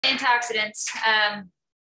antioxidants.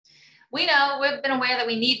 We know, we've been aware that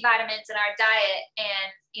we need vitamins in our diet.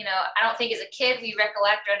 And, you know, I don't think as a kid we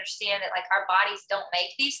recollect or understand that like our bodies don't make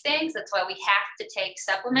these things. That's why we have to take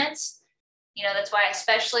supplements. You know, that's why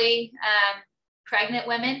especially pregnant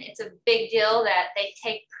women, it's a big deal that they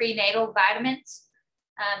take prenatal vitamins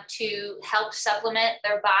to help supplement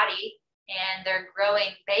their body and their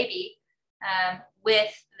growing baby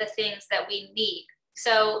with the things that we need.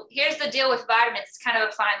 So here's the deal with vitamins. It's kind of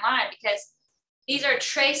a fine line because these are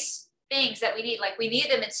trace things that we need. Like we need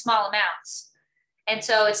them in small amounts. And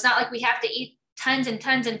so it's not like we have to eat tons and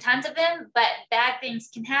tons and tons of them, but bad things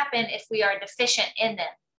can happen if we are deficient in them.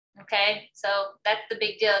 Okay. So that's the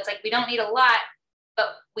big deal. It's like, we don't need a lot,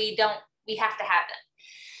 but we have to have them.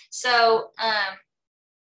 So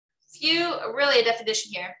really a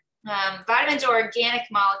definition here. Vitamins are organic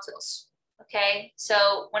molecules. Okay.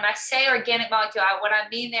 So when I say organic molecule, what I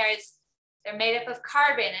mean there is they're made up of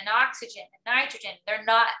carbon and oxygen and nitrogen. They're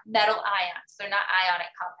not metal ions. They're not ionic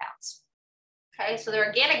compounds. Okay. So they're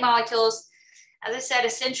organic molecules, as I said,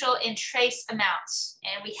 essential in trace amounts,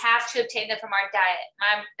 and we have to obtain them from our diet.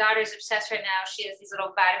 My daughter's obsessed right now. She has these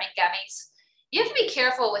little vitamin gummies. You have to be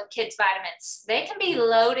careful with kids' vitamins. They can be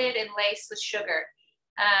loaded and laced with sugar.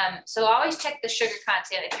 So always check the sugar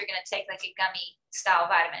content if you're going to take like a gummy style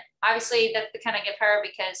vitamin. Obviously that's the kind I give her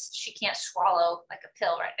because she can't swallow like a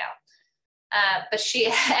pill right now. But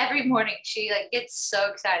she, every morning she like gets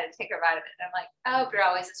so excited to take her vitamin. And I'm like, I hope you're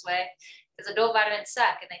always this way, because adult vitamins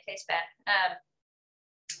suck and they taste bad.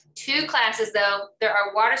 Two classes though, there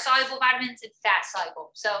are water soluble vitamins and fat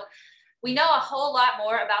soluble. So we know a whole lot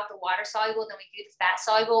more about the water soluble than we do the fat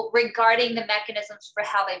soluble regarding the mechanisms for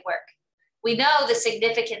how they work. We know the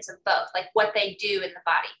significance of both, like what they do in the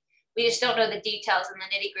body. We just don't know the details and the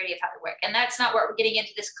nitty gritty of how they work. And that's not what we're getting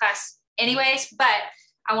into this class anyways, but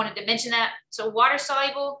I wanted to mention that. So water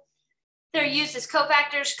soluble, they're used as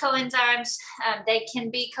cofactors, coenzymes. They can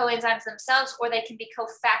be coenzymes themselves, or they can be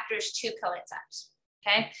cofactors to coenzymes,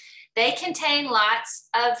 okay? They contain lots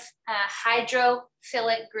of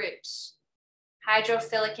hydrophilic groups,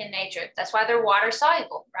 hydrophilic in nature. That's why they're water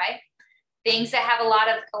soluble, right? Things that have a lot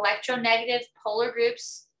of electronegative polar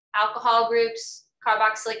groups, alcohol groups,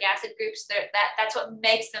 carboxylic acid groups, that's what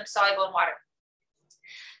makes them soluble in water.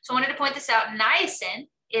 So I wanted to point this out. Niacin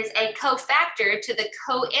is a cofactor to the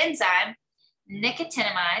coenzyme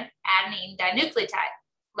nicotinamide adenine dinucleotide,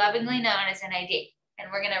 lovingly known as NAD.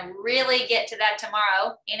 And we're going to really get to that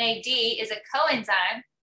tomorrow. NAD is a coenzyme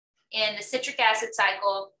in the citric acid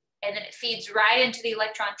cycle, and then it feeds right into the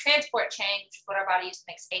electron transport chain, which is what our body uses to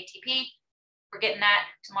make ATP. We're getting that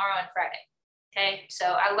tomorrow and Friday. Okay, so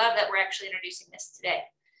I love that we're actually introducing this today.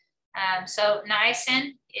 So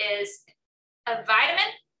niacin is a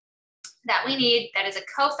vitamin that we need that is a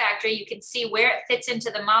cofactor. You can see where it fits into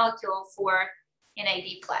the molecule for NAD+,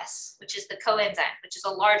 which is the coenzyme, which is a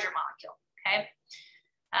larger molecule, okay?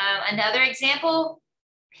 Another example,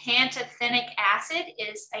 pantothenic acid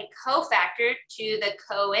is a cofactor to the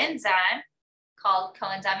coenzyme called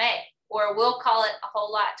coenzyme A, or we'll call it a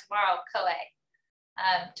whole lot tomorrow, CoA.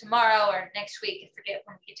 Tomorrow or next week, I forget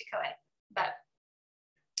when we get to CoA. But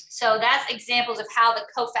so that's examples of how the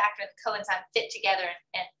cofactor and the coenzyme fit together,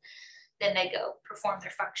 and then they go perform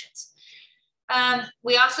their functions.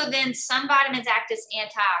 We also then, some vitamins act as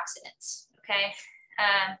antioxidants, okay?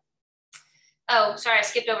 Oh, sorry, I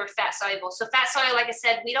skipped over fat soluble. So fat soluble, like I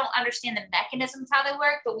said, we don't understand the mechanisms how they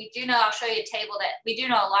work, but we do know, I'll show you a table that we do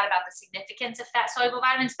know a lot about the significance of fat soluble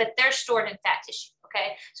vitamins, but they're stored in fat tissue,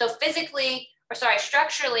 okay? So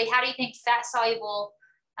structurally, how do you think fat soluble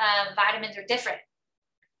vitamins are different?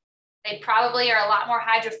 They probably are a lot more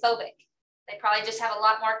hydrophobic. They probably just have a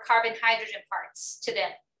lot more carbon hydrogen parts to them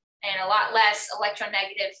and a lot less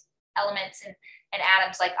electronegative elements and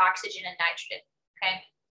atoms like oxygen and nitrogen, okay?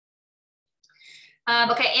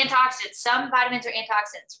 Okay, antioxidants. Some vitamins are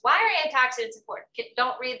antioxidants. Why are antioxidants important?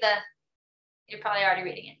 Don't read you're probably already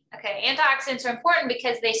reading it. Okay, antioxidants are important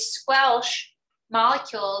because they squelch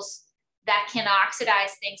molecules that can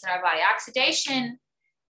oxidize things in our body. Oxidation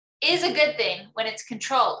is a good thing when it's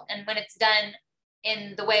controlled and when it's done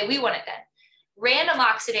in the way we want it done. Random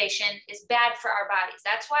oxidation is bad for our bodies.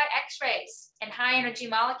 That's why X-rays and high energy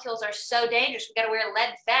molecules are so dangerous. We got to wear a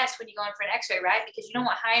lead vest when you go in for an X-ray, right? Because you don't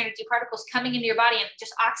want high energy particles coming into your body and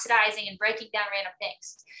just oxidizing and breaking down random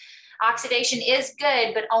things. Oxidation is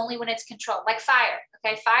good, but only when it's controlled, like fire.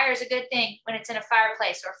 Okay, fire is a good thing when it's in a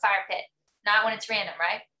fireplace or a fire pit, not when it's random,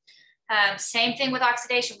 right? Same thing with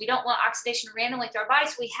oxidation. We don't want oxidation randomly through our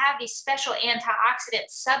bodies. So we have these special antioxidant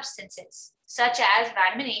substances, such as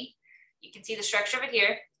vitamin E. You can see the structure of it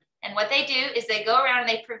here. And what they do is they go around and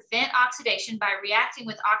they prevent oxidation by reacting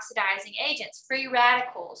with oxidizing agents, free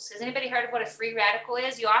radicals. Has anybody heard of what a free radical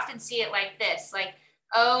is? You often see it like this, like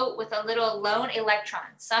O with a little lone electron.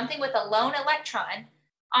 Something with a lone electron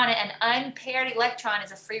on it, an unpaired electron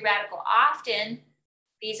is a free radical. Often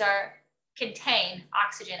these contain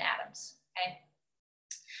oxygen atoms, okay?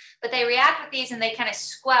 But they react with these and they kind of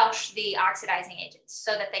squelch the oxidizing agents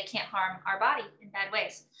so that they can't harm our body in bad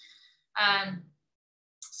ways.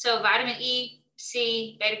 So vitamin E,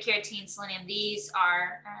 C, beta carotene, selenium, these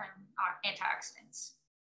are antioxidants,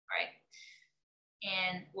 right?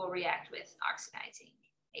 And will react with oxidizing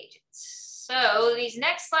agents. So these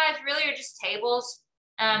next slides really are just tables.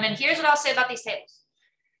 And here's what I'll say about these tables.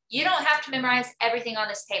 You don't have to memorize everything on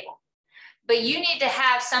this table, but you need to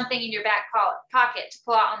have something in your back pocket to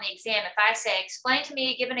pull out on the exam. If I say, explain to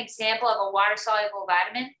me, give an example of a water-soluble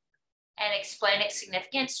vitamin and explain its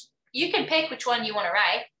significance, you can pick which one you want to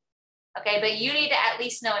write, okay? But you need to at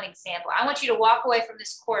least know an example. I want you to walk away from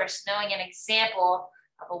this course knowing an example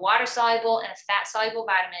of a water-soluble and a fat-soluble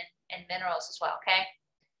vitamin and minerals as well, okay?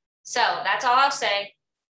 So that's all I'll say.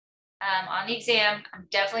 On the exam, I'm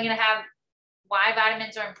definitely going to have why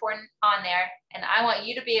vitamins are important on there, and I want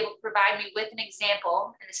you to be able to provide me with an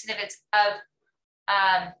example and the significance of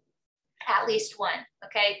at least one,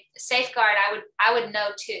 okay? Safeguard, I would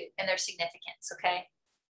know two and their significance, okay?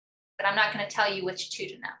 But I'm not going to tell you which two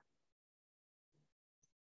to know.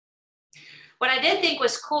 What I did think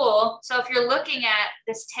was cool, so if you're looking at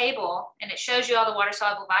this table and it shows you all the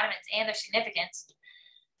water-soluble vitamins and their significance,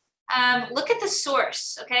 look at the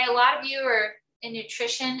source, okay? A lot of you are in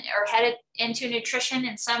nutrition or headed into nutrition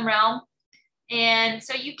in some realm. And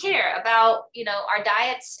so you care about, you know, our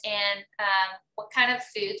diets and what kind of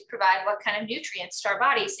foods provide what kind of nutrients to our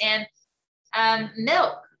bodies. And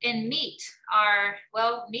milk and meat are,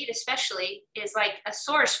 well, meat especially is like a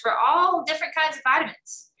source for all different kinds of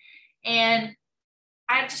vitamins. And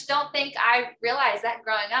I just don't think I realized that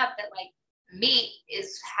growing up, that like meat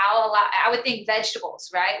is how a lot, I would think vegetables,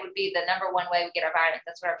 right, would be the number one way we get our vitamins.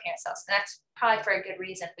 That's what our parents tell us. And that's probably for a good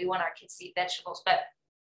reason. We want our kids to eat vegetables, but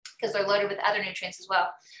because they're loaded with other nutrients as well.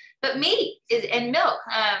 But meat and milk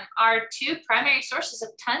are two primary sources of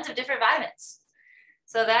tons of different vitamins.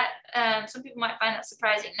 So that some people might find that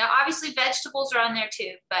surprising. Now, obviously vegetables are on there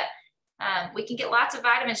too, but we can get lots of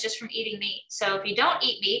vitamins just from eating meat. So if you don't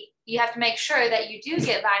eat meat, you have to make sure that you do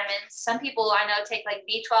get vitamins. Some people I know take like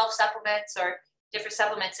B12 supplements or different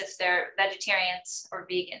supplements if they're vegetarians or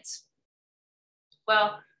vegans.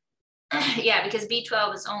 Well, yeah, because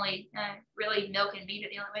B12 is only really milk and meat are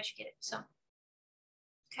the only way you get it. So,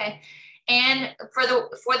 okay. And for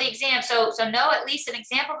the exam, so know at least an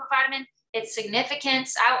example of a vitamin, its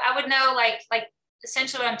significance. I would know like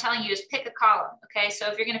essentially what I'm telling you is pick a column. Okay. So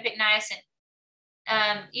if you're going to pick niacin,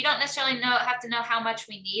 you don't necessarily have to know how much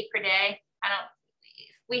we need per day.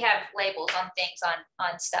 We have labels on things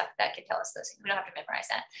on stuff that can tell us those things. We don't have to memorize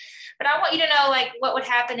that. But I want you to know like what would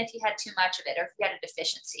happen if you had too much of it or if you had a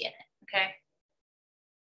deficiency in it, okay?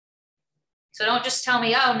 So don't just tell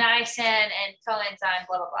me, oh, niacin and coenzyme,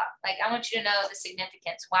 blah, blah, blah. Like I want you to know the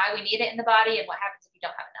significance, why we need it in the body and what happens if you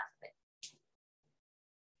don't have enough of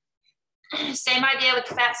it. Same idea with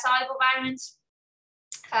the fat-soluble vitamins.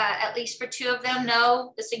 At least for two of them,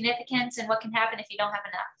 know the significance and what can happen if you don't have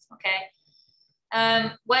enough, okay?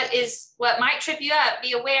 What might trip you up,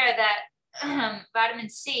 be aware that vitamin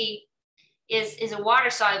C is a water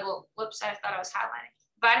soluble. Whoops, I thought I was highlighting.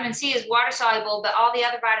 Vitamin C is water soluble, but all the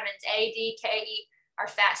other vitamins, A, D, K, E, are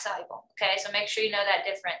fat soluble. Okay, so make sure you know that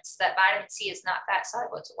difference, that vitamin C is not fat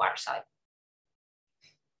soluble, it's a water soluble.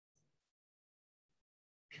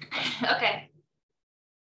 Okay.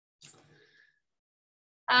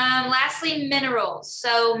 Lastly, minerals.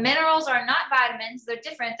 So minerals are not vitamins, they're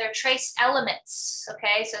different, they're trace elements,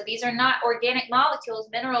 okay? So these are not organic molecules,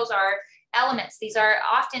 minerals are elements. These are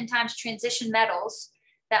oftentimes transition metals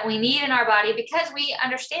that we need in our body because we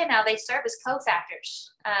understand now they serve as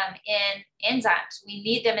cofactors in enzymes. We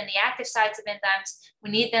need them in the active sites of enzymes.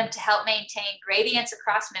 We need them to help maintain gradients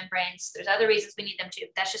across membranes. There's other reasons we need them too.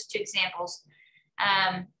 That's just two examples.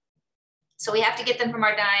 So we have to get them from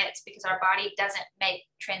our diets because our body doesn't make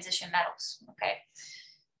transition metals, okay?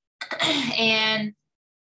 And,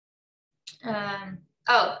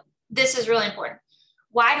 oh, this is really important.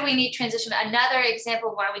 Why do we need transition? Another example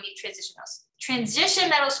of why we need transition metals. Transition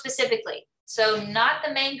metals specifically, so not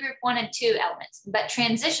the main group 1 and 2 elements, but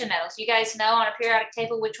transition metals. You guys know on a periodic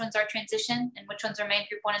table which ones are transition and which ones are main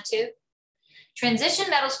group 1 and 2? Transition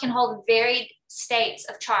metals can hold varied states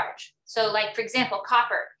of charge. So like, for example,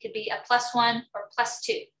 copper could be a +1 or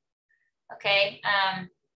 +2, okay?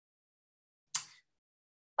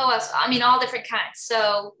 Oh, I mean, all different kinds.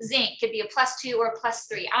 So zinc could be a +2 or a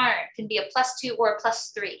 +3. Iron can be a +2 or a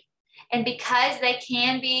 +3. And because they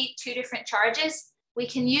can be two different charges, we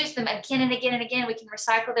can use them again and again and again. We can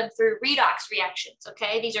recycle them through redox reactions,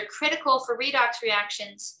 okay? These are critical for redox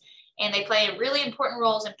reactions, and they play really important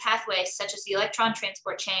roles in pathways such as the electron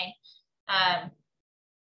transport chain. I'm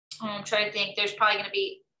trying to think, there's probably gonna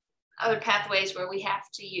be other pathways where we have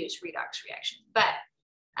to use redox reactions, but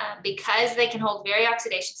because they can hold very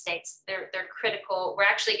oxidation states, they're critical. We're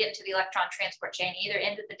actually getting to the electron transport chain either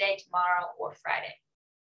end of the day tomorrow or Friday.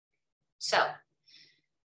 So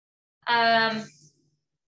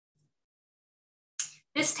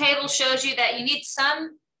this table shows you that you need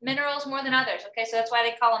some minerals more than others. Okay, so that's why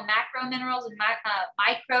they call them macro minerals and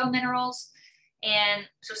micro minerals. And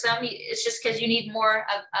so some, it's just because you need more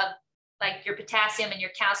of like your potassium and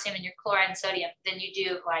your calcium and your chloride and sodium than you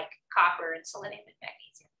do like copper and selenium and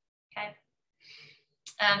magnesium. Okay.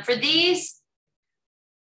 For these,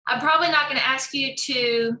 I'm probably not going to ask you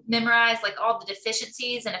to memorize like all the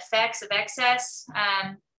deficiencies and effects of excess,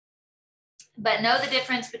 but know the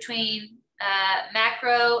difference between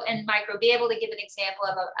macro and micro. Be able to give an example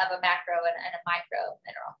of a macro and a micro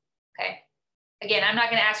mineral. Okay. Again, I'm not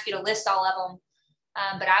going to ask you to list all of them,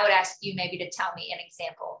 but I would ask you maybe to tell me an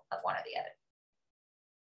example of one or the other.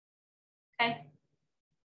 Okay.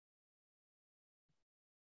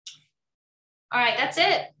 All right, that's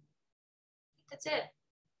it. That's it.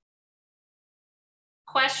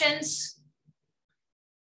 Questions?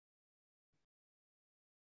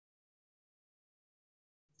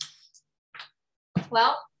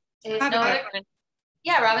 Well, there's no other.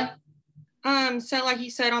 Yeah, Robin. So like you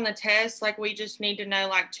said on the test, like we just need to know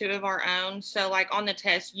like 2 of our own. So like on the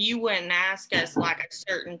test, you wouldn't ask us like a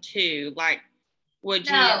certain 2, like would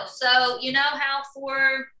you? No, so you know how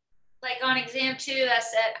for like on exam 2, I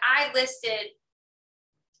said, I listed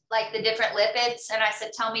like the different lipids and I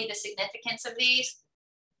said, tell me the significance of these.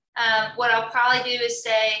 What I'll probably do is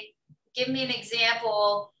say, give me an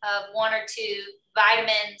example of 1 or 2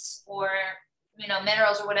 vitamins or, you know,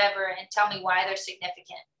 minerals or whatever, and tell me why they're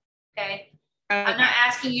significant. Okay. I'm not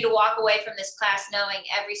asking you to walk away from this class knowing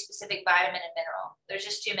every specific vitamin and mineral. There's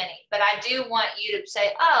just too many. But I do want you to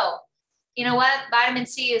say, oh, you know what? Vitamin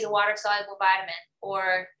C is a water-soluble vitamin,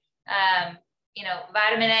 or, you know,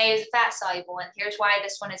 vitamin A is fat-soluble, and here's why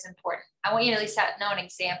this one is important. I want you to at least know an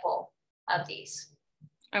example of these.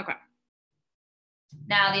 Okay.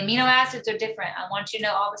 Now, the amino acids are different. I want you to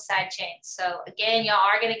know all the side chains. So again, y'all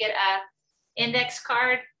are going to get a index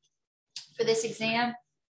card for this exam.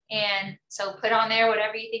 And so put on there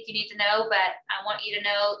whatever you think you need to know, but I want you to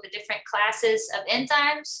know the different classes of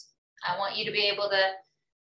enzymes. I want you to be able to